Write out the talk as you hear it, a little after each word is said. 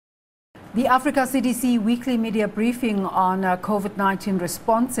The Africa CDC Weekly media briefing on COVID-19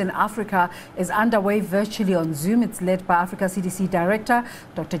 response in Africa is underway virtually on Zoom. It's led by Africa CDC Director,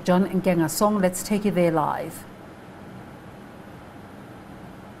 Dr John Nkengasong. Let's take you there live.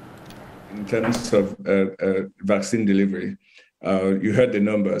 In terms of vaccine delivery, you heard the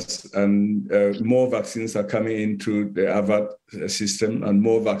numbers, and more vaccines are coming into the AVAT system, and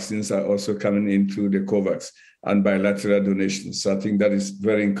more vaccines are also coming into the COVAX and bilateral donations. So I think that is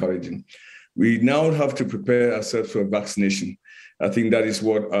very encouraging. We now have to prepare ourselves for vaccination. I think that is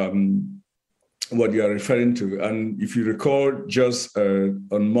what you are referring to. And if you recall, just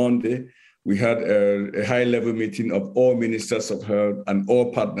on Monday, we had a high-level meeting of all ministers of health and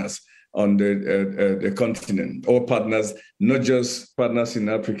all partners on the continent. All partners, not just partners in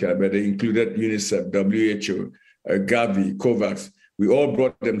Africa, but they included UNICEF, WHO, Gavi, COVAX. We all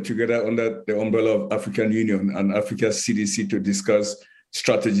brought them together under the umbrella of African Union and Africa CDC to discuss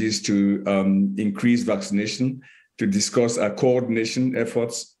strategies to increase vaccination, to discuss our coordination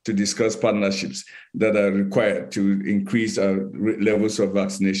efforts, to discuss partnerships that are required to increase our levels of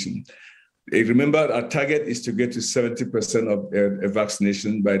vaccination. Remember, our target is to get to 70% of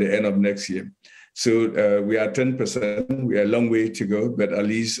vaccination by the end of next year. So we are 10%. We are a long way to go, but at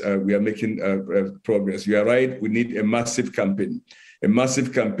least we are making progress. You are right. We need a massive campaign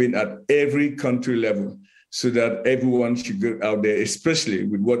at every country level, so that everyone should go out there, especially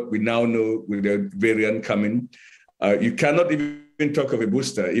with what we now know with the variant coming. You cannot even talk of a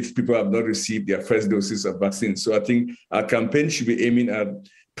booster if people have not received their first doses of vaccine. So I think our campaign should be aiming at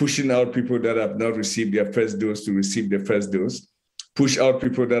pushing out people that have not received their first dose to receive their first dose, push out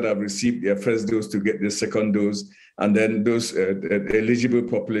people that have received their first dose to get their second dose, and then those eligible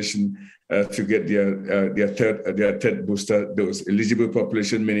population to get their third booster dose. Eligible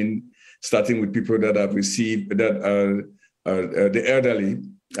population meaning starting with people that have received, that are the elderly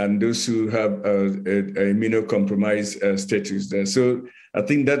and those who have immunocompromised status there. So I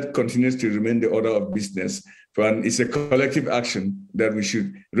think that continues to remain the order of business. And it's a collective action that we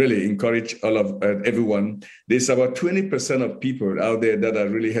should really encourage all of everyone. There's about 20% of people out there that are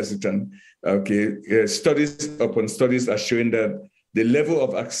really hesitant. Studies upon studies are showing that the level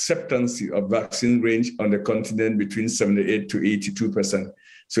of acceptance of vaccine range on the continent between 78 to 82%.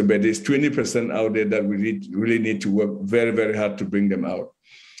 So, but there's 20% out there that we really need to work very, very hard to bring them out.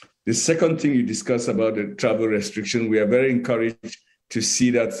 The second thing you discussed about the travel restriction, we are very encouraged to see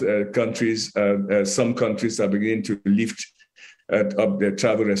that some countries are beginning to lift up their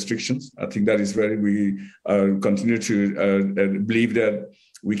travel restrictions. I think that is we continue to believe that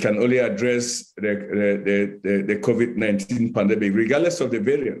we can only address the COVID-19 pandemic, regardless of the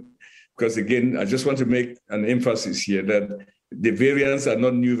variant. Because again, I just want to make an emphasis here that the variants are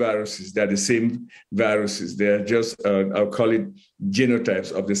not new viruses. They're the same viruses. They're just, I'll call it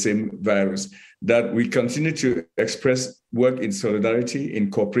genotypes of the same virus. That we continue to express work in solidarity,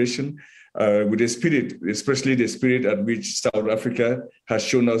 in cooperation, with the spirit, especially the spirit at which South Africa has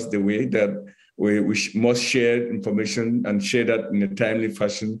shown us the way that we must share information and share that in a timely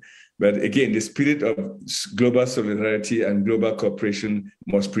fashion. But again, the spirit of global solidarity and global cooperation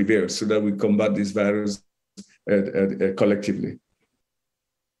must prevail so that we combat this virus collectively.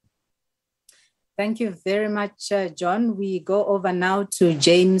 Thank you very much, John. We go over now to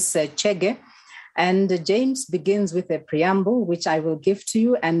James Chege. And James begins with a preamble, which I will give to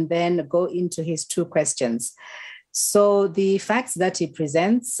you, and then go into his two questions. So the facts that he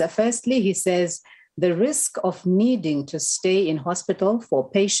presents, firstly, he says, the risk of needing to stay in hospital for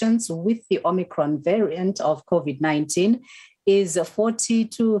patients with the Omicron variant of COVID-19 is 40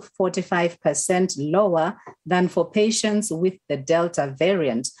 to 45% lower than for patients with the Delta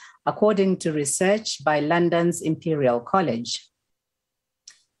variant, according to research by London's Imperial College.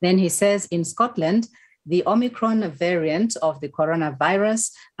 Then he says in Scotland, the Omicron variant of the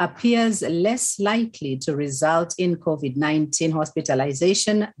coronavirus appears less likely to result in COVID-19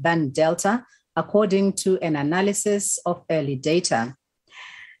 hospitalization than Delta, according to an analysis of early data.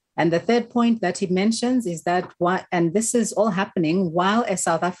 And the third point that he mentions is that, and this is all happening while a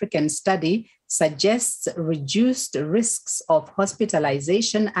South African study suggests reduced risks of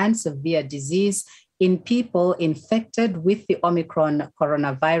hospitalization and severe disease in people infected with the Omicron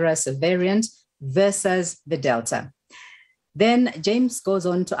coronavirus variant versus the Delta. Then James goes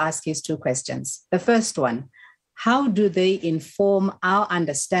on to ask his two questions. The first one, how do they inform our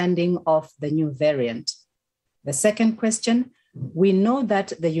understanding of the new variant? The second question, we know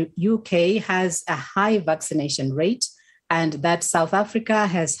that the UK has a high vaccination rate and that South Africa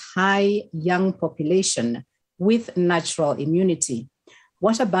has high young population with natural immunity.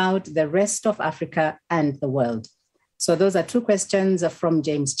 What about the rest of Africa and the world? So those are two questions from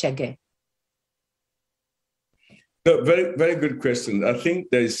James Chege. No, very, very good question. I think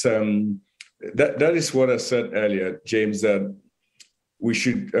there's that is what I said earlier, James, that we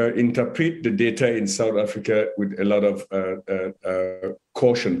should interpret the data in South Africa with a lot of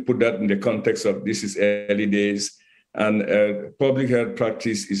caution, put that in the context of this is early days, and public health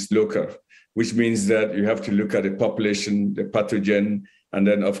practice is local, which means that you have to look at the population, the pathogen, and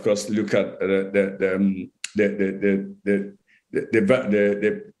then, of course, look at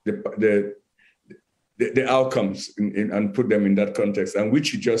the outcomes and put them in that context. And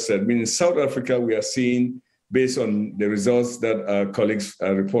which you just said, I mean, in South Africa, we are seeing, based on the results that our colleagues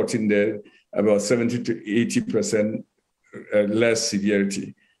are reporting there, about 70 to 80% less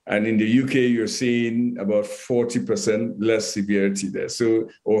severity. And in the UK, you're seeing about 40% less severity there,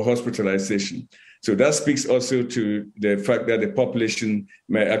 or hospitalization. So that speaks also to the fact that the population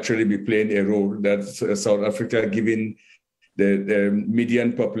may actually be playing a role, that South Africa, given the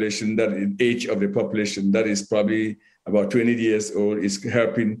median population, that age of the population, that is probably about 20 years old, is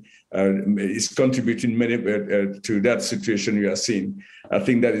helping, is contributing many to that situation we are seeing. I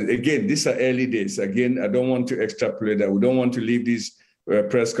think that, again, these are early days. Again, I don't want to extrapolate that. We don't want to leave this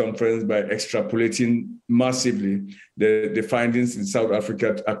press conference by extrapolating massively the findings in South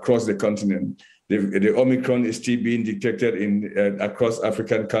Africa across the continent. The Omicron is still being detected in across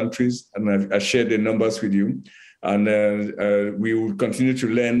African countries, and I shared the numbers with you. And we will continue to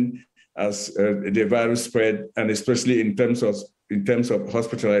learn as the virus spread, and especially in terms of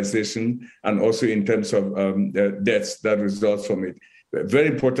hospitalization, and also in terms of deaths that result from it. But very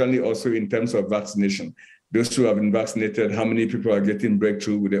importantly, also in terms of vaccination. Those who have been vaccinated, how many people are getting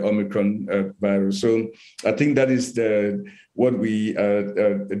breakthrough with the Omicron virus? So I think that is what we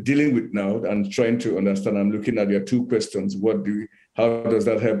are dealing with now and trying to understand. I'm looking at your two questions. How does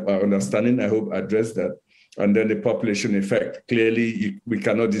that help our understanding? I hope I address that. And then the population effect. Clearly, we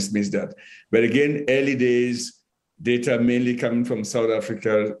cannot dismiss that. But again, early days, data mainly coming from South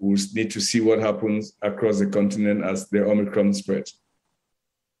Africa. We'll need to see what happens across the continent as the Omicron spreads.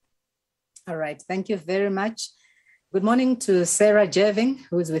 All right, thank you very much. Good morning to Sarah Jerving,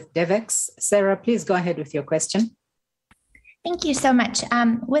 who is with DEVEX. Sarah, please go ahead with your question. Thank you so much.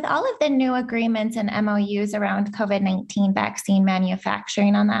 With all of the new agreements and MOUs around COVID-19 vaccine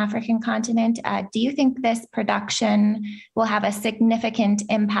manufacturing on the African continent, do you think this production will have a significant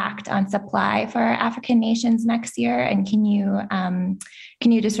impact on supply for African nations next year? And can you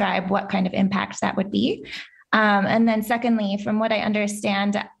describe what kind of impact that would be? And then secondly, from what I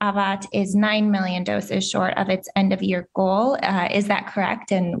understand, AVAT is 9 million doses short of its end of year goal. Is that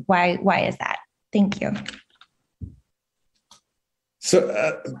correct? And why is that? Thank you. So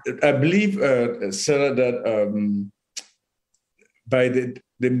I believe, Sarah, that by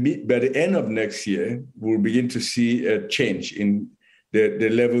the end of next year, we'll begin to see a change in the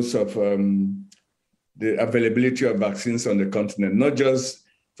levels of the availability of vaccines on the continent, not just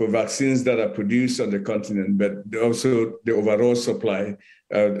for vaccines that are produced on the continent, but also the overall supply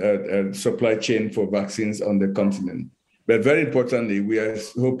chain for vaccines on the continent. But very importantly, we are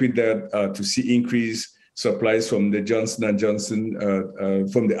hoping that to see increased supplies from the Johnson & Johnson,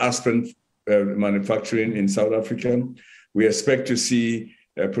 from the Aspen manufacturing in South Africa. We expect to see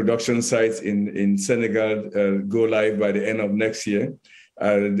production sites in Senegal go live by the end of next year.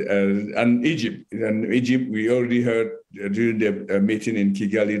 And Egypt. In Egypt, we already heard during the meeting in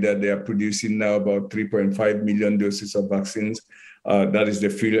Kigali that they are producing now about 3.5 million doses of vaccines. That is the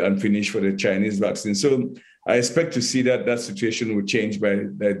fill and finish for the Chinese vaccine. So I expect to see that situation will change by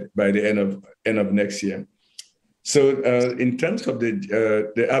the end of next year. So in terms of the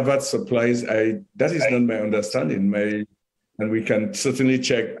AVAT supplies, that is not my understanding. And we can certainly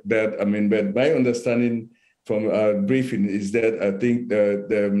check that. I mean, but my understanding from our briefing is that I think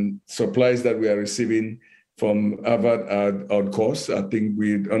the supplies that we are receiving from AVAT are on course. I think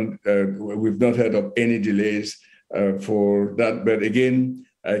we've not heard of any delays for that. But again,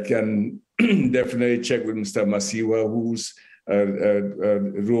 I can definitely check with Mr. Masiwa, whose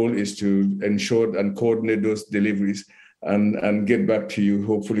role is to ensure and coordinate those deliveries and get back to you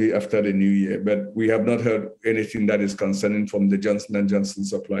hopefully after the new year. But we have not heard anything that is concerning from the Johnson & Johnson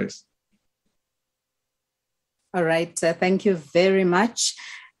supplies. All right, thank you very much.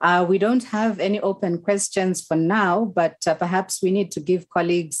 We don't have any open questions for now, but perhaps we need to give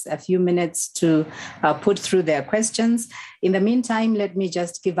colleagues a few minutes to put through their questions. In the meantime, let me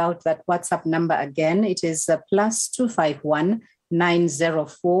just give out that WhatsApp number again. It is +251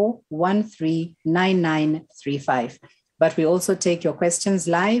 904 139935. But we also take your questions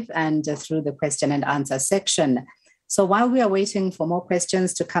live and through the question and answer section. So while we are waiting for more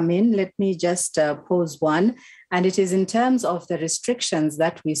questions to come in, let me just pose one. And it is in terms of the restrictions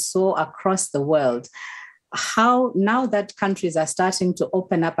that we saw across the world. how, now that countries are starting to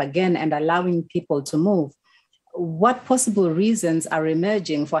open up again and allowing people to move, what possible reasons are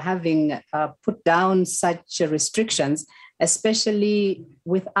emerging for having put down such restrictions, especially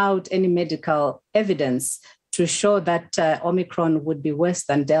without any medical evidence to show that Omicron would be worse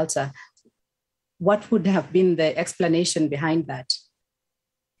than Delta? What would have been the explanation behind that?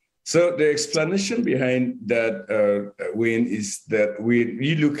 So the explanation behind that, Wayne, is that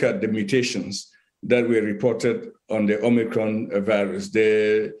we look at the mutations that were reported on the Omicron virus.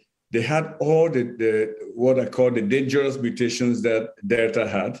 They had all the what I call the dangerous mutations that Delta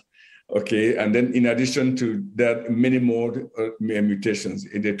had, okay? And then in addition to that, many more mutations,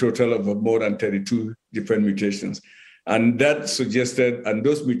 in a total of more than 32 different mutations. And that suggested, and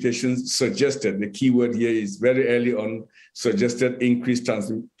those mutations suggested, the key word here is very early on, suggested increased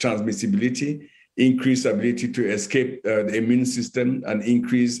transmissibility, increased ability to escape the immune system, and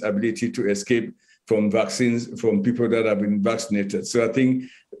increased ability to escape from vaccines, from people that have been vaccinated. So I think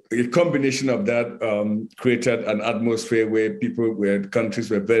a combination of that created an atmosphere where countries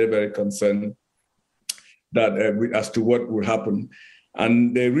were very, very concerned that as to what would happen.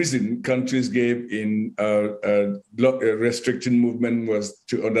 And the reason countries gave in restricting movement was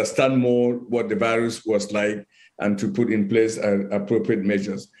to understand more what the virus was like and to put in place appropriate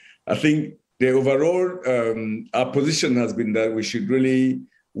measures. I think the overall, our position has been that we should really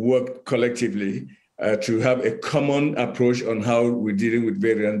work collectively to have a common approach on how we're dealing with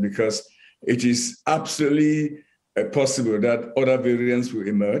variants, because it is absolutely possible that other variants will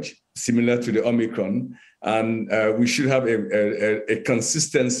emerge similar to the Omicron. And we should have a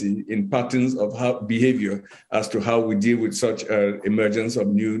consistency in patterns of how behavior as to how we deal with such emergence of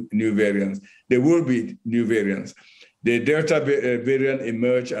new variants. There will be new variants. The Delta variant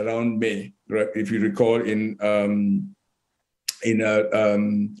emerged around May, right? If you recall,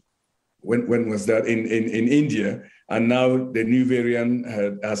 when was that? In India, and now the new variant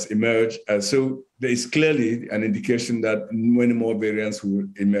has emerged. So there is clearly an indication that many more variants will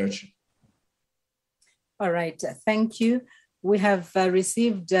emerge. All right, thank you. We have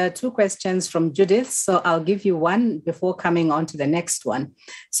received 2 questions from Judith, so I'll give you one before coming on to the next one.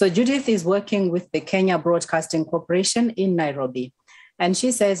 So Judith is working with the Kenya Broadcasting Corporation in Nairobi. And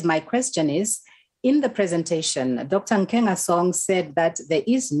she says, my question is, in the presentation, Dr. Nkengasong said that there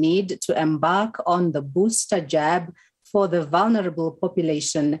is need to embark on the booster jab for the vulnerable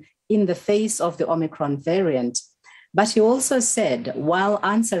population in the face of the Omicron variant. But he also said, while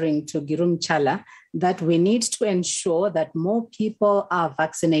answering to Girum Chala, that we need to ensure that more people are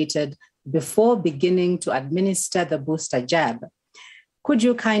vaccinated before beginning to administer the booster jab. Could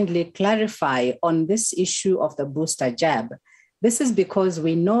you kindly clarify on this issue of the booster jab? This is because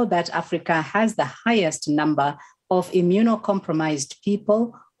we know that Africa has the highest number of immunocompromised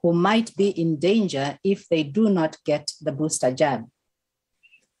people who might be in danger if they do not get the booster jab.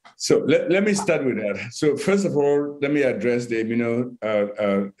 So let me start with that. So first of all, let me address the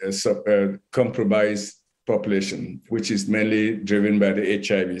immunocompromised population, which is mainly driven by the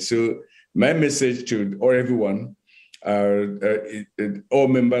HIV. So my message to everyone, all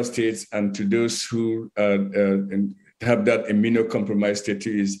member states, and to those who have that immunocompromised status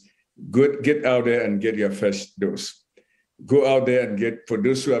is get out there and get your first dose. Go out there and for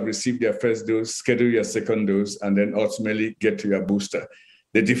those who have received their first dose, schedule your second dose, and then ultimately get to your booster.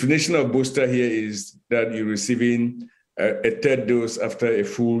 The definition of booster here is that you're receiving a third dose after a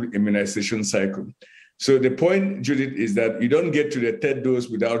full immunization cycle. So the point, Judith, is that you don't get to the third dose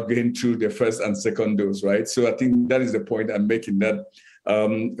without going through the first and second dose, right? So I think that is the point I'm making, that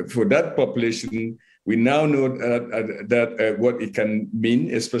for that population, we now know that what it can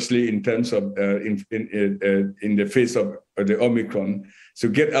mean, especially in terms of in the face of the Omicron. So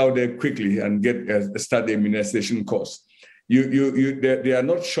get out there quickly and start the immunization course. There are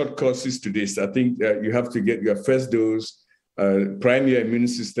not short courses to this. I think you have to get your first dose, prime your immune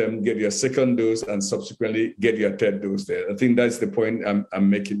system, get your second dose, and subsequently get your third dose there. I think that's the point I'm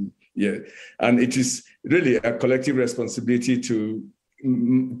making here. And it is really a collective responsibility to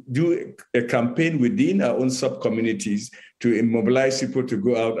do a campaign within our own sub-communities to mobilize people to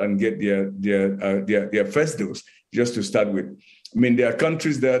go out and get their first dose, just to start with. I mean, there are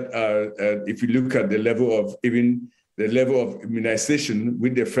countries that, if you look at the level of immunization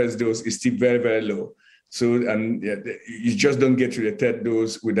with the first dose is still very, very low. So, and you just don't get to the third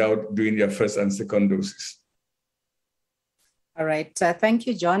dose without doing your first and second doses. All right. Thank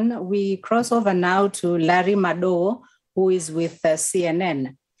you, John. We cross over now to Larry Mado, who is with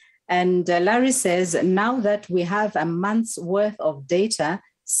CNN. And Larry says, now that we have a month's worth of data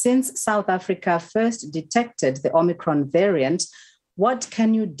since South Africa first detected the Omicron variant, What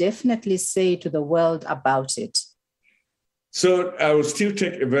can you definitely say to the world about it? So I will still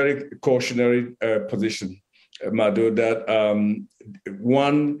take a very cautionary position, Madhu, that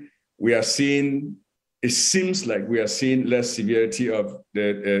one, it seems like we are seeing less severity of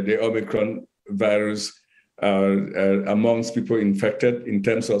the Omicron virus amongst people infected in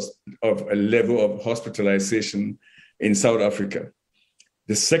terms of a level of hospitalization in South Africa.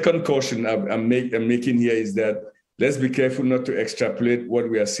 The second caution I'm making here is that let's be careful not to extrapolate what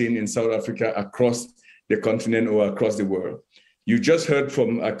we are seeing in South Africa across the continent or across the world. You just heard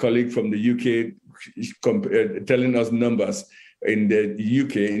from a colleague from the UK telling us numbers in the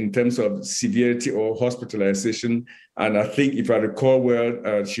UK in terms of severity or hospitalization. And I think, if I recall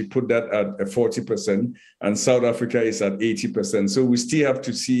well, she put that at 40%, and South Africa is at 80%. So we still have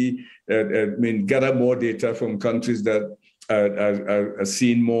to gather more data from countries that are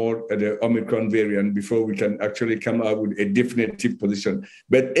seeing more the Omicron variant before we can actually come out with a definitive position.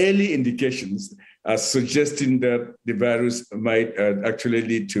 But early indications are suggesting that the virus might actually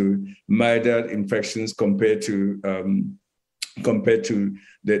lead to milder infections compared to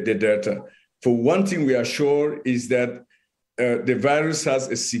the Delta. For one thing, we are sure is that the virus has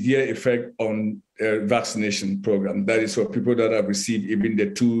a severe effect on vaccination program. That is, for people that have received even the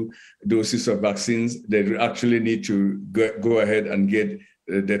 2 doses of vaccines, they actually need to go ahead and get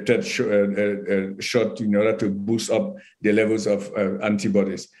the third shot in order to boost up the levels of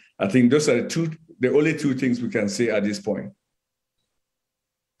antibodies. I think those are the only 2 things we can say at this point.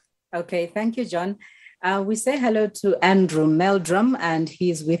 Okay, thank you, John. We say hello to Andrew Meldrum, and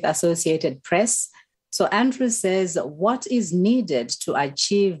he's with Associated Press. So Andrew says, what is needed to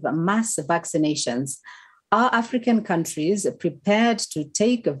achieve mass vaccinations? Are African countries prepared to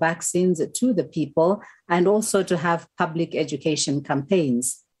take vaccines to the people and also to have public education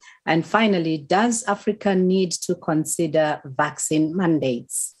campaigns? And finally, does Africa need to consider vaccine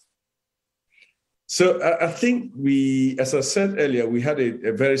mandates? So I think as I said earlier, we had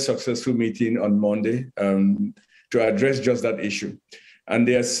a very successful meeting on Monday to address just that issue. And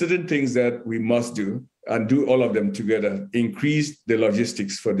there are certain things that we must do, and do all of them together. Increase the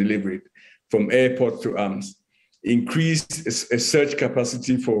logistics for delivery from airport to arms. Increase a surge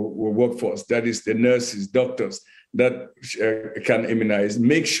capacity for workforce, that is the nurses, doctors that can immunize.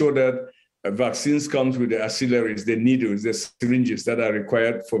 Make sure that vaccines comes with the auxiliaries, the needles, the syringes that are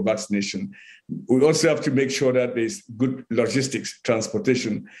required for vaccination. We also have to make sure that there's good logistics,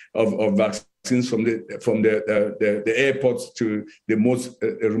 transportation of vaccines from the airports to the most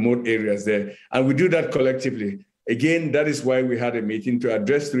remote areas there. And we do that collectively. Again, that is why we had a meeting to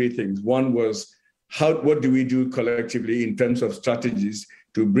address 3 things. One was, what do we do collectively in terms of strategies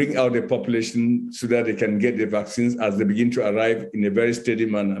to bring out the population so that they can get the vaccines as they begin to arrive in a very steady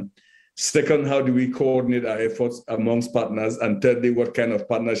manner? Second, how do we coordinate our efforts amongst partners? And thirdly, what kind of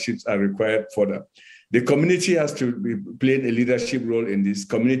partnerships are required for that? The community has to be playing a leadership role in this.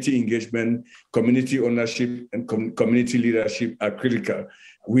 Community engagement, community ownership, and community leadership are critical.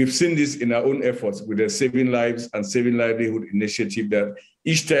 We've seen this in our own efforts with the Saving Lives and Saving Livelihood initiative, that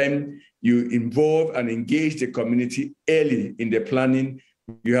each time you involve and engage the community early in the planning,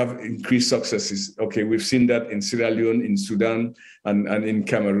 you have increased successes. Okay, we've seen that in Sierra Leone, in Sudan, and in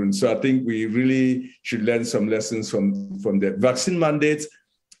Cameroon. So I think we really should learn some lessons from the vaccine mandates.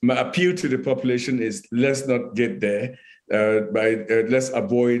 My appeal to the population is, let's not get there. Let's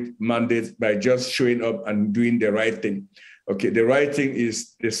avoid mandates by just showing up and doing the right thing. Okay, the right thing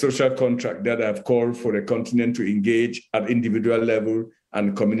is the social contract that I've called for the continent to engage at individual level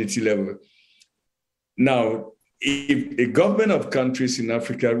and community level. Now, if a government of countries in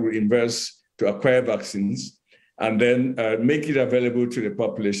Africa will invest to acquire vaccines and then make it available to the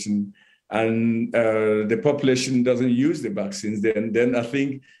population, and the population doesn't use the vaccines, then I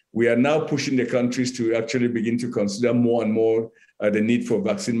think we are now pushing the countries to actually begin to consider more and more the need for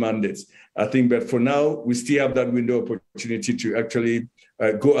vaccine mandates. I think, but for now, we still have that window of opportunity to actually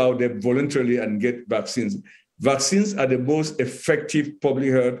go out there voluntarily and get vaccines. Vaccines are the most effective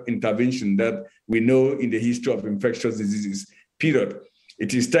public health intervention that we know in the history of infectious diseases, period.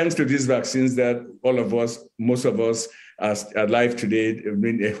 It is thanks to these vaccines that all of us, most of us, are alive today. I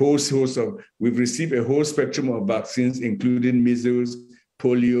mean, we've received a whole spectrum of vaccines, including measles,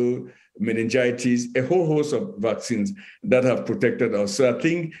 polio, meningitis, a whole host of vaccines that have protected us. So I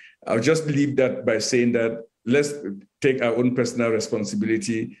think I'll just leave that by saying that let's take our own personal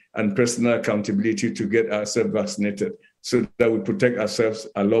responsibility and personal accountability to get ourselves vaccinated so that we protect ourselves,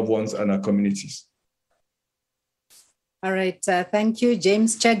 our loved ones, and our communities. All right, thank you.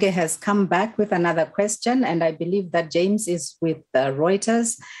 James Chege has come back with another question, and I believe that James is with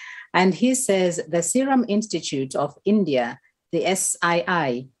Reuters. And he says, the Serum Institute of India the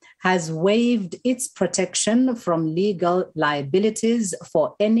SII, has waived its protection from legal liabilities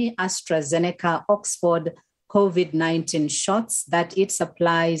for any AstraZeneca Oxford COVID-19 shots that it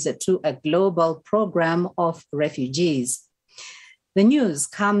supplies to a global program of refugees. The news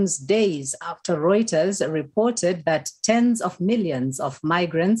comes days after Reuters reported that tens of millions of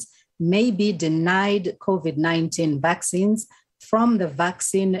migrants may be denied COVID-19 vaccines from the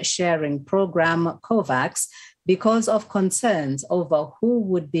vaccine sharing program COVAX because of concerns over who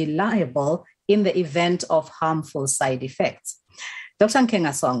would be liable in the event of harmful side effects. Dr.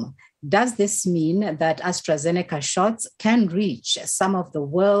 Nkengasong, does this mean that AstraZeneca shots can reach some of the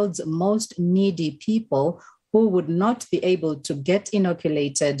world's most needy people who would not be able to get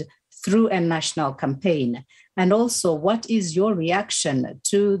inoculated through a national campaign? And also, what is your reaction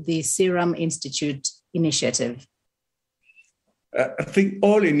to the Serum Institute initiative? I think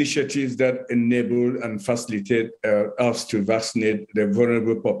all initiatives that enable and facilitate us to vaccinate the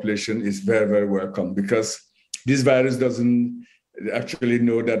vulnerable population is very, very welcome, because this virus doesn't actually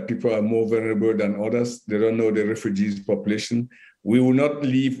know that people are more vulnerable than others. They don't know the refugees population. We will not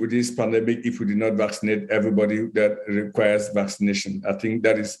live with this pandemic if we do not vaccinate everybody that requires vaccination. I think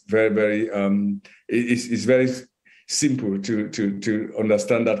that is very, very, it's very simple to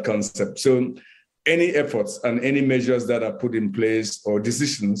understand that concept. So any efforts and any measures that are put in place, or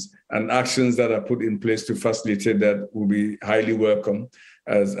decisions and actions that are put in place to facilitate that, will be highly welcome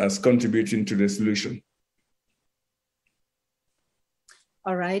as contributing to the solution.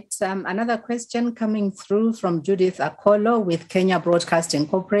 All right. Another question coming through from Judith Akolo with Kenya Broadcasting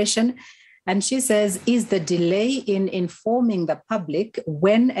Corporation. And she says, is the delay in informing the public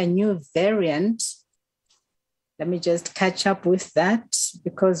when a new variant, let me just catch up with that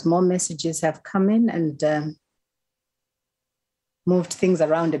because more messages have come in and moved things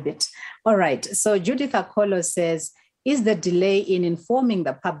around a bit. All right. So Judith Akolo says, is the delay in informing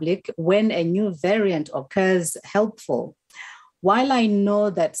the public when a new variant occurs helpful? While I know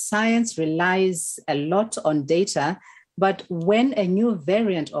that science relies a lot on data, but when a new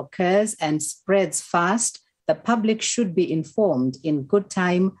variant occurs and spreads fast, the public should be informed in good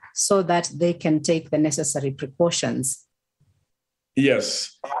time so that they can take the necessary precautions.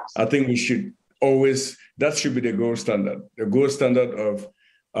 Yes, I think we should always, that should be the gold standard of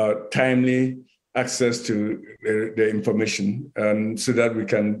timely access to the information, and so that we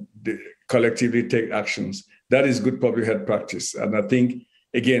can collectively take actions. That is good public health practice. And I think,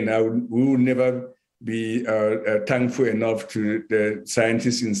 again, we will never be thankful enough to the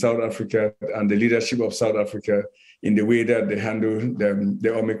scientists in South Africa and the leadership of South Africa in the way that they handle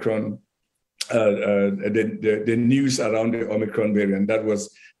the Omicron, the news around the Omicron variant. That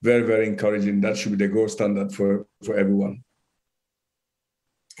was very, very encouraging. That should be the gold standard for everyone.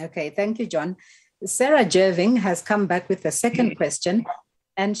 Okay, thank you, John. Sarah Jerving has come back with a second question.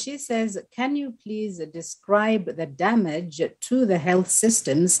 And she says, can you please describe the damage to the health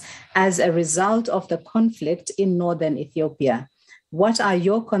systems as a result of the conflict in northern Ethiopia? What are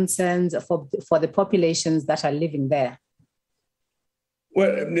your concerns for the populations that are living there?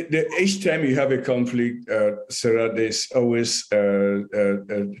 Well, each time you have a conflict, Sarah, there's always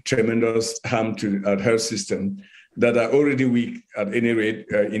tremendous harm to our health system that are already weak at any rate.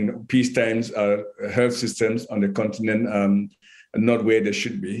 In peace times, our health systems on the continent not where they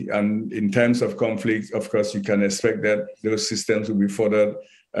should be. And in times of conflict, of course, you can expect that those systems will be further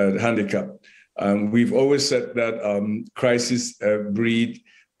handicapped. We've always said that crises breed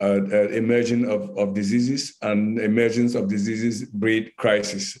emergence of diseases, and emergence of diseases breed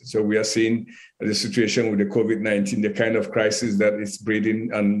crisis. So we are seeing the situation with the COVID-19, the kind of crisis that it's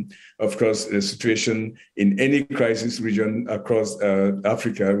breeding, and of course, the situation in any crisis region across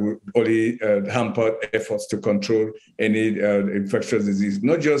Africa will only hamper efforts to control any infectious disease,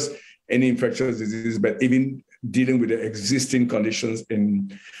 not just any infectious disease, but even dealing with the existing conditions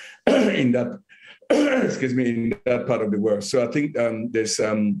in that in that part of the world. So I think there's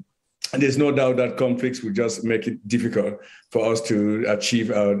no doubt that conflicts will just make it difficult for us to achieve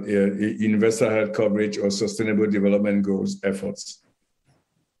our universal health coverage or sustainable development goals efforts.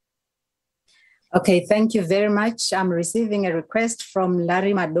 Okay, thank you very much. I'm receiving a request from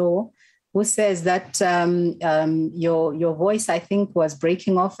Larry Mado, who says that your voice, I think, was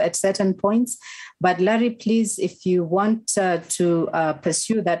breaking off at certain points. But Larry, please, if you want to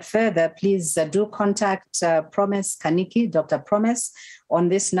pursue that further, please do contact Promise Kaniki, Dr. Promise, on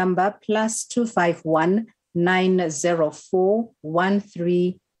this number, +251 904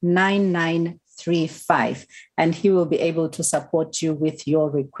 139935, and he will be able to support you with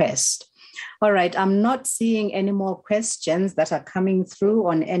your request. All right, I'm not seeing any more questions that are coming through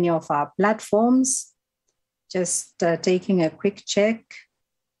on any of our platforms. Just taking a quick check.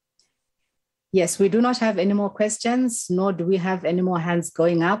 Yes, we do not have any more questions, nor do we have any more hands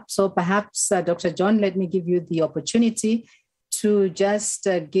going up. So perhaps, Dr. John, let me give you the opportunity to just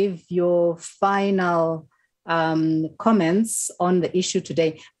give your final comments on the issue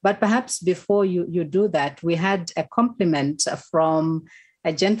today. But perhaps before you do that, we had a compliment from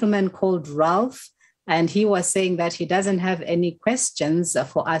a gentleman called Ralph, and he was saying that he doesn't have any questions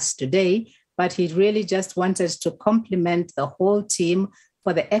for us today, but he really just wanted to compliment the whole team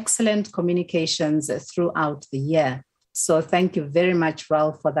for the excellent communications throughout the year. So thank you very much,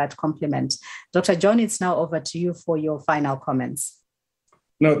 Ralph, for that compliment. Dr. John, it's now over to you for your final comments.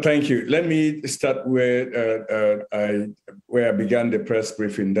 No, thank you. Let me start where I began the press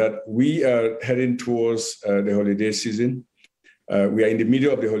briefing, that we are heading towards the holiday season. We are in the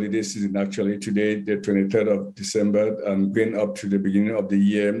middle of the holiday season, actually. Today, the 23rd of December, and going up to the beginning of the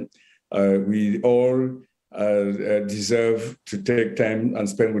year. We all deserve to take time and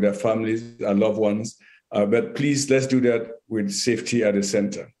spend with our families, our loved ones. But please, let's do that with safety at the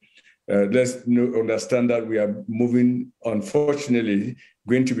center. Let's understand that we are moving, unfortunately,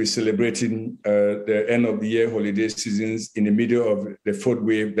 going to be celebrating the end of the year holiday seasons in the middle of the fourth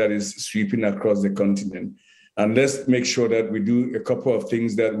wave that is sweeping across the continent. And let's make sure that we do a couple of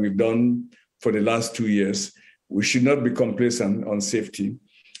things that we've done for the last 2 years. We should not be complacent on safety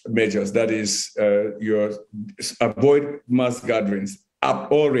measures. That is, avoid mass gatherings.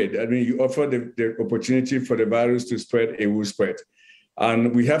 Already, I mean, you offer the opportunity for the virus to spread, it will spread.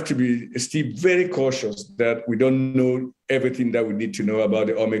 And we have to be still very cautious that we don't know everything that we need to know about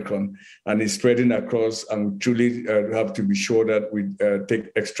the Omicron, and it's spreading across, and we truly have to be sure that we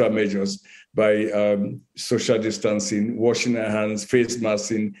take extra measures by social distancing, washing our hands, face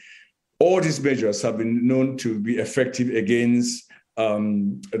masking. All these measures have been known to be effective against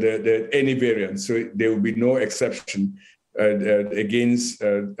any variant, so there will be no exception against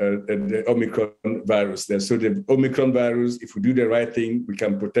the Omicron virus there. So the Omicron virus, if we do the right thing, we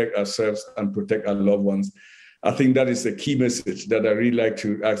can protect ourselves and protect our loved ones. I think that is a key message that I really like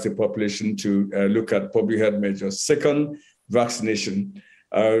to ask the population to look at public health measures. Second, vaccination.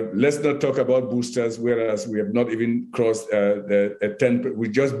 Let's not talk about boosters, whereas we have not even crossed we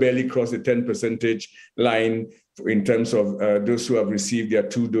just barely crossed the 10% line in terms of those who have received their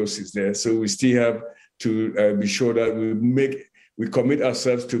 2 doses there. So we still have to be sure that we commit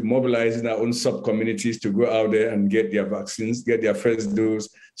ourselves to mobilizing our own sub-communities to go out there and get their vaccines, get their first dose,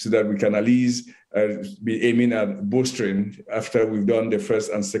 so that we can at least be aiming at boostering after we've done the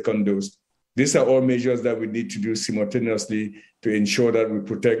first and second dose. These are all measures that we need to do simultaneously to ensure that we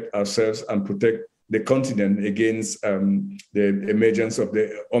protect ourselves and protect the continent against the emergence of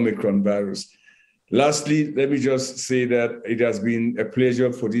the Omicron virus. Lastly, let me just say that it has been a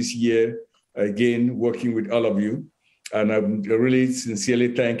pleasure for this year, again, working with all of you. And I really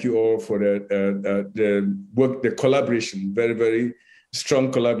sincerely thank you all for the work, the collaboration, very, very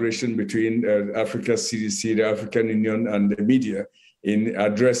strong collaboration between Africa CDC, the African Union, and the media in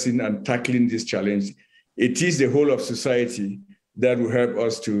addressing and tackling this challenge. It is the whole of society that will help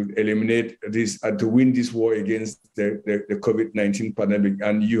us to eliminate this and to win this war against the COVID-19 pandemic.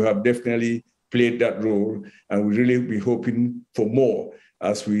 And you have definitely played that role, and we really be hoping for more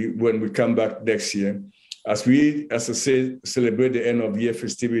when we come back next year. As I say, celebrate the end of year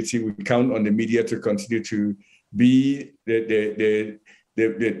festivity, we count on the media to continue to be the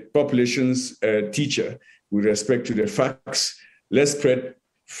population's teacher with respect to the facts. Let's spread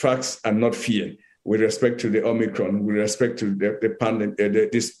facts and not fear with respect to the Omicron, with respect to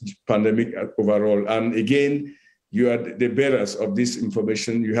this pandemic overall. And again, you are the bearers of this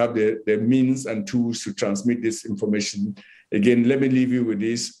information. You have the means and tools to transmit this information. Again, let me leave you with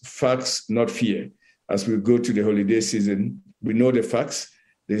this: facts, not fear. As we go to the holiday season, we know the facts.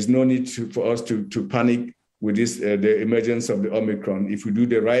 There's no need for us to panic with this the emergence of the Omicron. If we do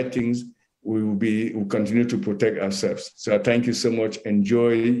the right things, we'll continue to protect ourselves. So I thank you so much.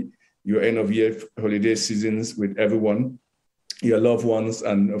 Enjoy your end of year holiday seasons with everyone, your loved ones,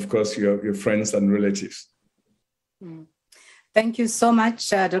 and of course your friends and relatives. Thank you so much,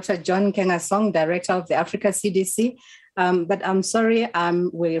 Dr. John Nkengasong, Director of the Africa CDC. But I'm sorry,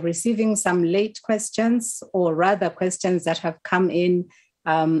 we're receiving some late questions, or rather questions that have come in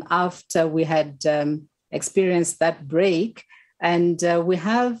after we had experienced that break. And we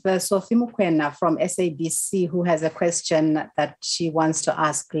have Sophie Mukwena from SABC who has a question that she wants to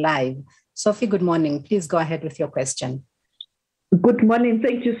ask live. Sophie, good morning. Please go ahead with your question. Good morning.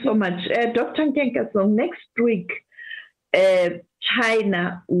 Thank you so much. Dr. Nkengasong, next week,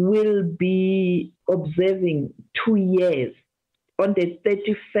 China will be observing 2 years on the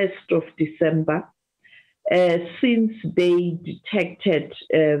 31st of December since they detected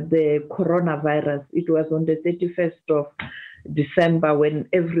the coronavirus. It was on the 31st of December when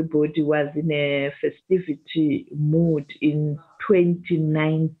everybody was in a festivity mood in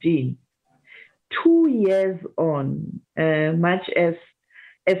 2019. 2 years on, much as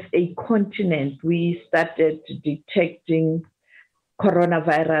a continent, we started detecting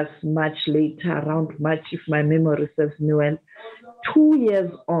coronavirus much later, around March, if my memory serves me well. 2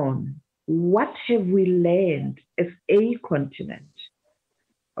 years on, what have we learned as a continent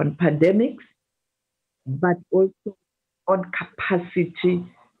on pandemics, but also on capacity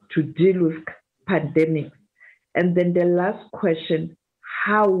to deal with pandemics? And then the last question,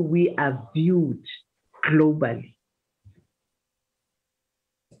 how we are viewed globally.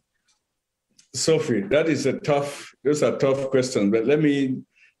 Sophie, those are tough questions, but let me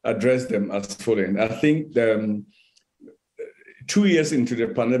address them as following. I think 2 years into the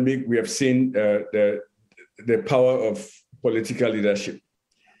pandemic, we have seen the power of political leadership.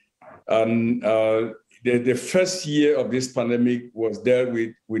 And the first year of this pandemic was dealt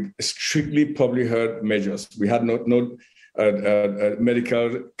with strictly public health measures. We had no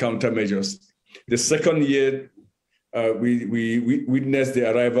medical countermeasures. The second year, we witnessed the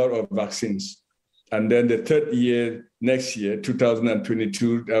arrival of vaccines. And then the third year, next year,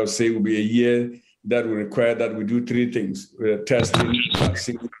 2022, I would say will be a year that will require that we do three things: testing,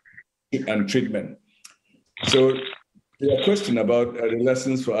 vaccine, and treatment. So the question about the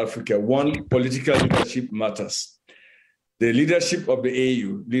lessons for Africa. One, political leadership matters. The leadership of the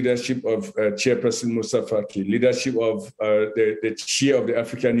AU, leadership of Chairperson Moussa Faki, leadership of the chair of the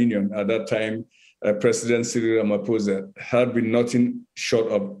African Union at that time, President Cyril Ramaphosa, had been nothing short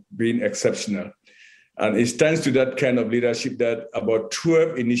of being exceptional. And it's thanks to that kind of leadership that about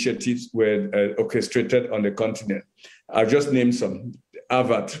 12 initiatives were orchestrated on the continent. I'll just name some: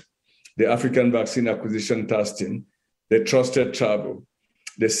 AVAT, the African Vaccine Acquisition Task Team, the Trusted Travel,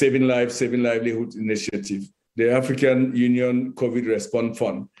 the Saving Lives, Saving Livelihood Initiative, the African Union COVID Response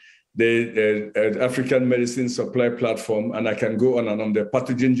Fund, the African Medicine Supply Platform, and I can go on and on, the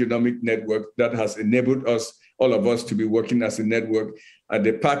Pathogen Genomic Network that has enabled us, all of us, to be working as a network, and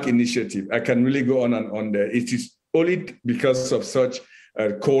the PAC initiative. I can really go on and on there. It is only because of such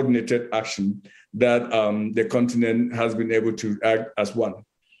coordinated action that the continent has been able to act as one.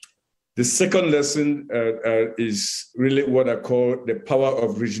 The second lesson is really what I call the power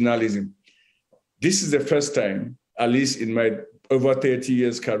of regionalism. This is the first time, at least in my over 30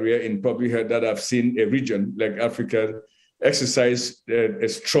 years career in public health, that I've seen a region like Africa exercise a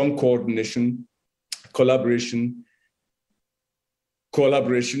strong coordination, collaboration,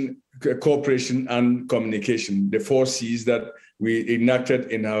 cooperation, and communication, the 4 C's that we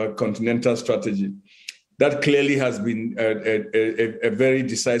enacted in our continental strategy. That clearly has been a very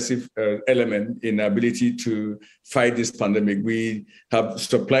decisive element in our ability to fight this pandemic. We have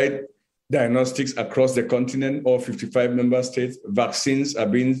supplied diagnostics across the continent, all 55 member states. Vaccines are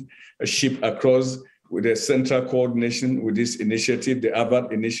being shipped across with a central coordination with this initiative, the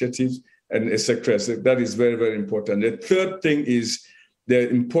AVAT initiatives, and etc. So that is very, very important. The third thing is the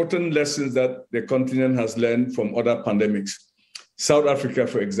important lessons that the continent has learned from other pandemics. South Africa,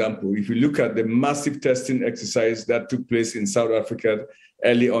 for example, if you look at the massive testing exercise that took place in South Africa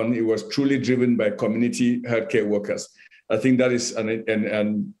early on, it was truly driven by community healthcare workers. I think that is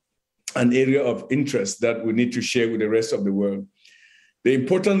an area of interest that we need to share with the rest of the world. The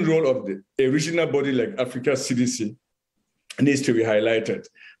important role of a regional body like Africa CDC needs to be highlighted.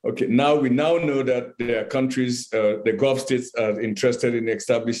 Okay, we now know that there are countries, the Gulf states are interested in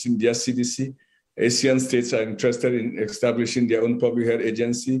establishing their CDC. Asian states are interested in establishing their own public health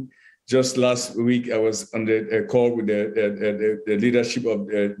agency. Just last week, I was on a call with the leadership of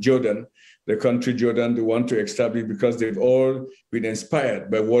Jordan, the country Jordan. They want to establish, because they've all been inspired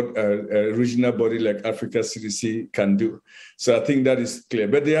by what a regional body like Africa CDC can do. So I think that is clear.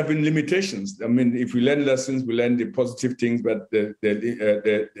 But there have been limitations. I mean, if we learn lessons, we learn the positive things, but the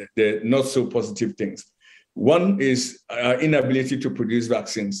not so positive things. One is our inability to produce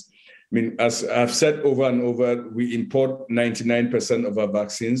vaccines. I mean, as I've said over and over, we import 99% of our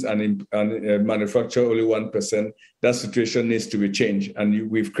vaccines and manufacture only 1%. That situation needs to be changed.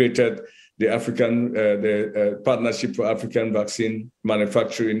 And we've created the Partnership for African Vaccine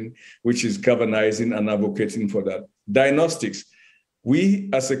Manufacturing, which is galvanizing and advocating for that. Diagnostics. We,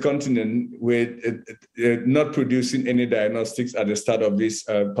 as a continent, were not producing any diagnostics at the start of this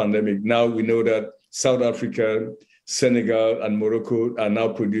pandemic. Now we know that South Africa, Senegal, and Morocco are now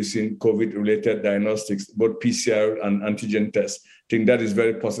producing COVID-related diagnostics, both PCR and antigen tests. I think that is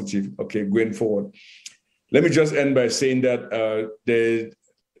very positive, okay, going forward. Let me just end by saying that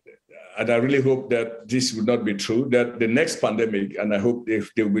and I really hope that this will not be true, that the next pandemic, and I hope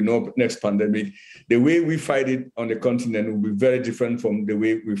if there will be no next pandemic, the way we fight it on the continent will be very different from the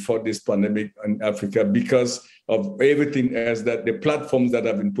way we fought this pandemic in Africa because of everything else, that the platforms that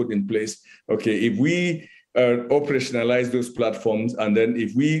have been put in place. Okay, if we operationalize those platforms, and then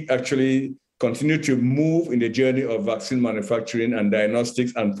if we actually continue to move in the journey of vaccine manufacturing and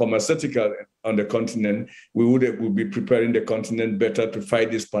diagnostics and pharmaceutical on the continent, we will be preparing the continent better to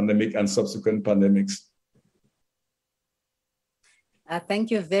fight this pandemic and subsequent pandemics. Thank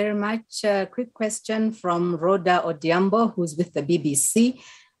you very much. Quick question from Rhoda Odiambo, who's with the BBC.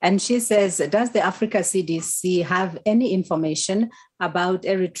 And she says, does the Africa CDC have any information about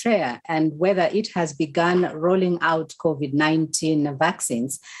Eritrea and whether it has begun rolling out COVID-19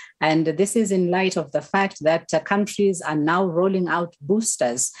 vaccines? And this is in light of the fact that countries are now rolling out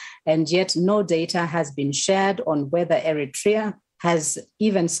boosters, and yet no data has been shared on whether Eritrea has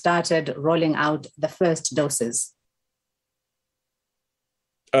even started rolling out the first doses.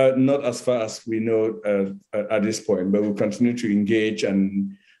 Not as far as we know at this point, but we'll continue to engage,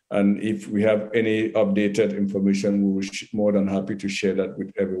 and if we have any updated information, we will be more than happy to share that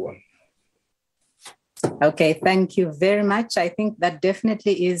with everyone. Okay, thank you very much. I think that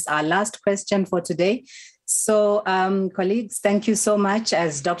definitely is our last question for today. So, colleagues, thank you so much.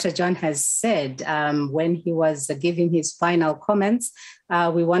 As Dr. John has said when he was giving his final comments,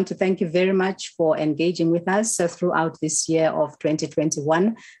 we want to thank you very much for engaging with us throughout this year of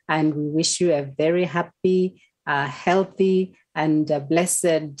 2021. And we wish you a very happy, healthy, and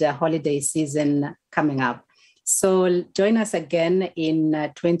blessed holiday season coming up. So join us again in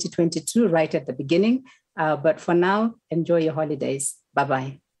 2022, right at the beginning. But for now, enjoy your holidays.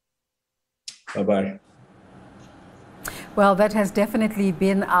 Bye-bye. Bye-bye. Well, that has definitely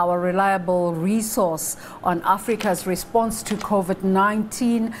been our reliable resource on Africa's response to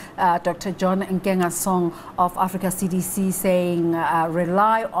COVID-19. Dr. John Nkengasong of Africa CDC saying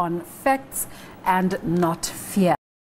rely on facts and not fear.